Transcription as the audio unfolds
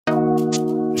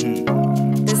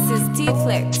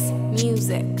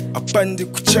Abandi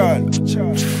kuchala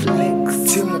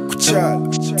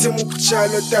Timu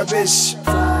kuchala Dabesh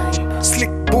Slick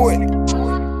boy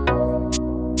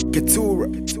Keturah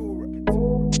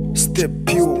Step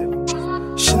pure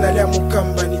Shinalia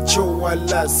mukamba ni chowa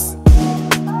las.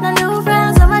 My new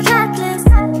friends on my checklist.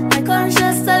 My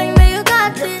conscience telling me you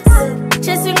got this.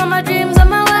 Chasing all my dreams on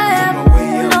my way up.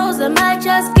 Who knows I might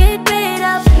just get paid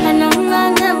up. And I'm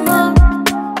on them go,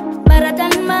 but I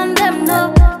can't man them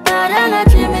no. But I know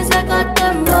dreams I got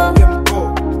them go,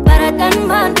 but I can't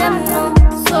man them no.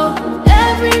 So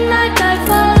every night I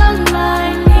fall on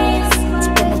my knees.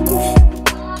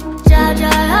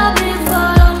 Jaja help me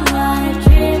follow my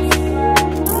dreams.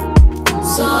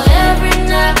 So every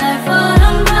night I fall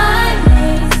on my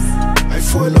knees. I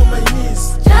fall on my knees.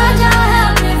 Jaja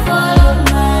help me follow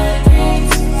my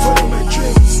dreams. Follow my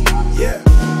dreams, yeah.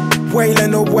 Waila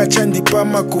no wachandi pa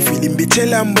makufili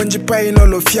mbitela mbonji pa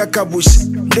inolo fia kabushi.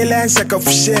 Ndela ansa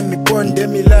kafushe miponde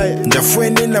milaya.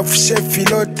 Njafweni na fushe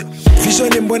filote.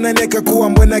 Vision mbona neka kuwa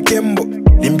mbona kembo.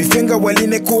 Limbifenga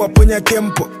waline kuwa ponya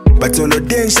tempo. But olo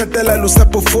den shatala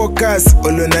lusapo focus.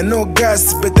 Olo na no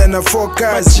gas, better na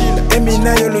focus. Emi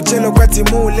na yo luchelo kwa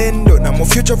timu lendo. Na mo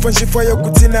future friendship yo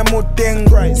kutina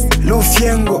mutengo.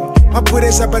 Lufiengo,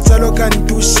 mapuresha patalo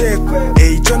kantusheko.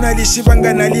 Chona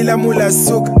lishibanga na lila mula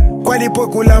suka. Kwalipo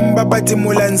kulamba bati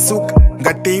mula nsuka.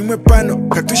 Ngate imwe pano,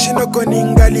 katushino koni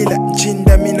ngalila.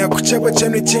 Chinda mina kucheba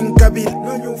chenu chinkabila.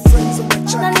 No new friends on my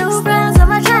checklist. No new friends on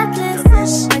my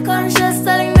checklist. My conscience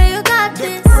telling me you got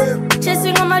this.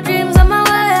 Chasing all my dreams on my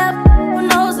way up. Who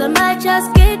knows I might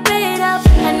just get paid up.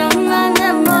 And I'm on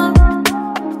them go,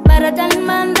 but I can't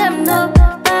man them no.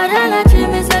 But I know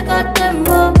dreams I got them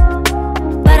go,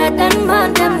 but I can't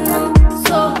man them no.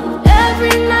 So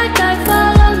every night I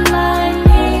fall on my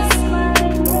knees.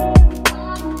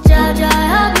 Jaja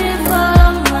help me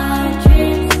follow my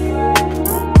dreams.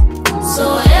 So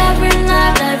every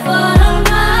night I fall on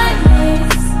my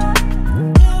knees.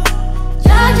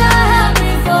 Jaja help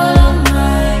me follow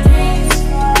my dreams.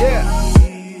 Yeah.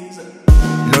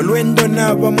 Nolwendo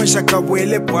na bamosha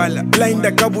kabwele bwala.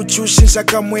 Blinda kabuchushi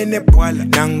shaka mwene bwala.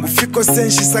 Nangu fiko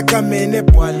senshi saka mene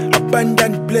bwala.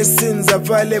 Abundant blessings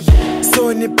available.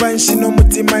 So ni panshi no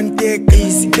mutimanteka.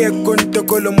 Easy deko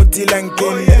ntokolo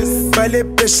mutilankenda. Bale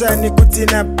pesha ni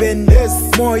kutina penda.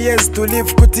 More years to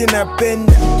live kutina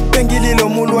penda. Pengililo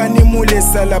mulwa ni mule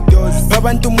salap.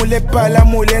 Babantu mule pala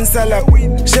mule nsala.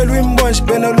 Shelwi mbonsh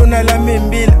beno luna la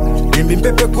mimbila. Limbi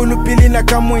mpepe kulupili na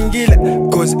kamwingila.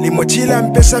 Cause limochila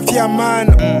mpesha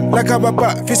fiamano. Laka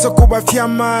baba fiso kuba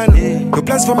fiamano. The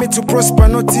plans for me to prosper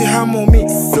not to harm me.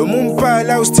 The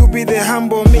mumpala will still be the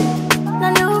humble me. No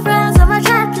new friends on my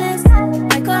checklist.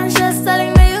 My conscience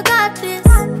telling me you got this.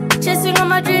 Chasing all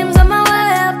my dreams on my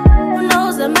way up. Who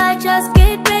knows I might just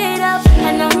get paid up.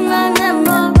 And I'm on them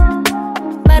go,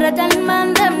 but I can't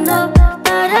man them no. But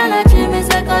I know dreams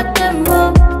I got them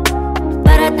go,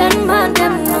 but I can't man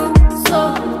them no.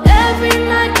 So every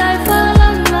night I fall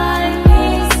on my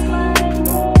knees.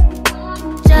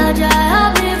 Jaja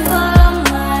help me follow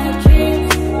my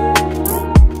dreams.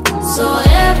 So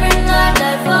every night I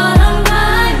fall on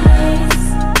my knees.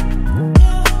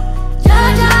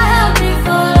 Jaja help me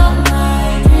follow my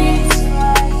dreams.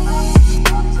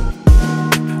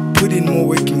 Put in more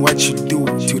work in what you do.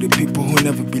 To the people who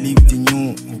never believed in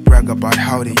you, who brag about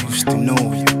how they used to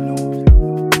know you.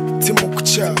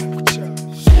 Timukucha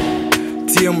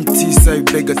TMT side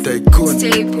beggar tycoon.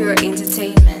 Stay Pure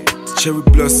Entertainment. Cherry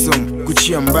Blossom,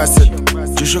 Gucci ambassador.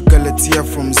 Joshua Galatia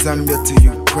from Zambia to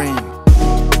Ukraine.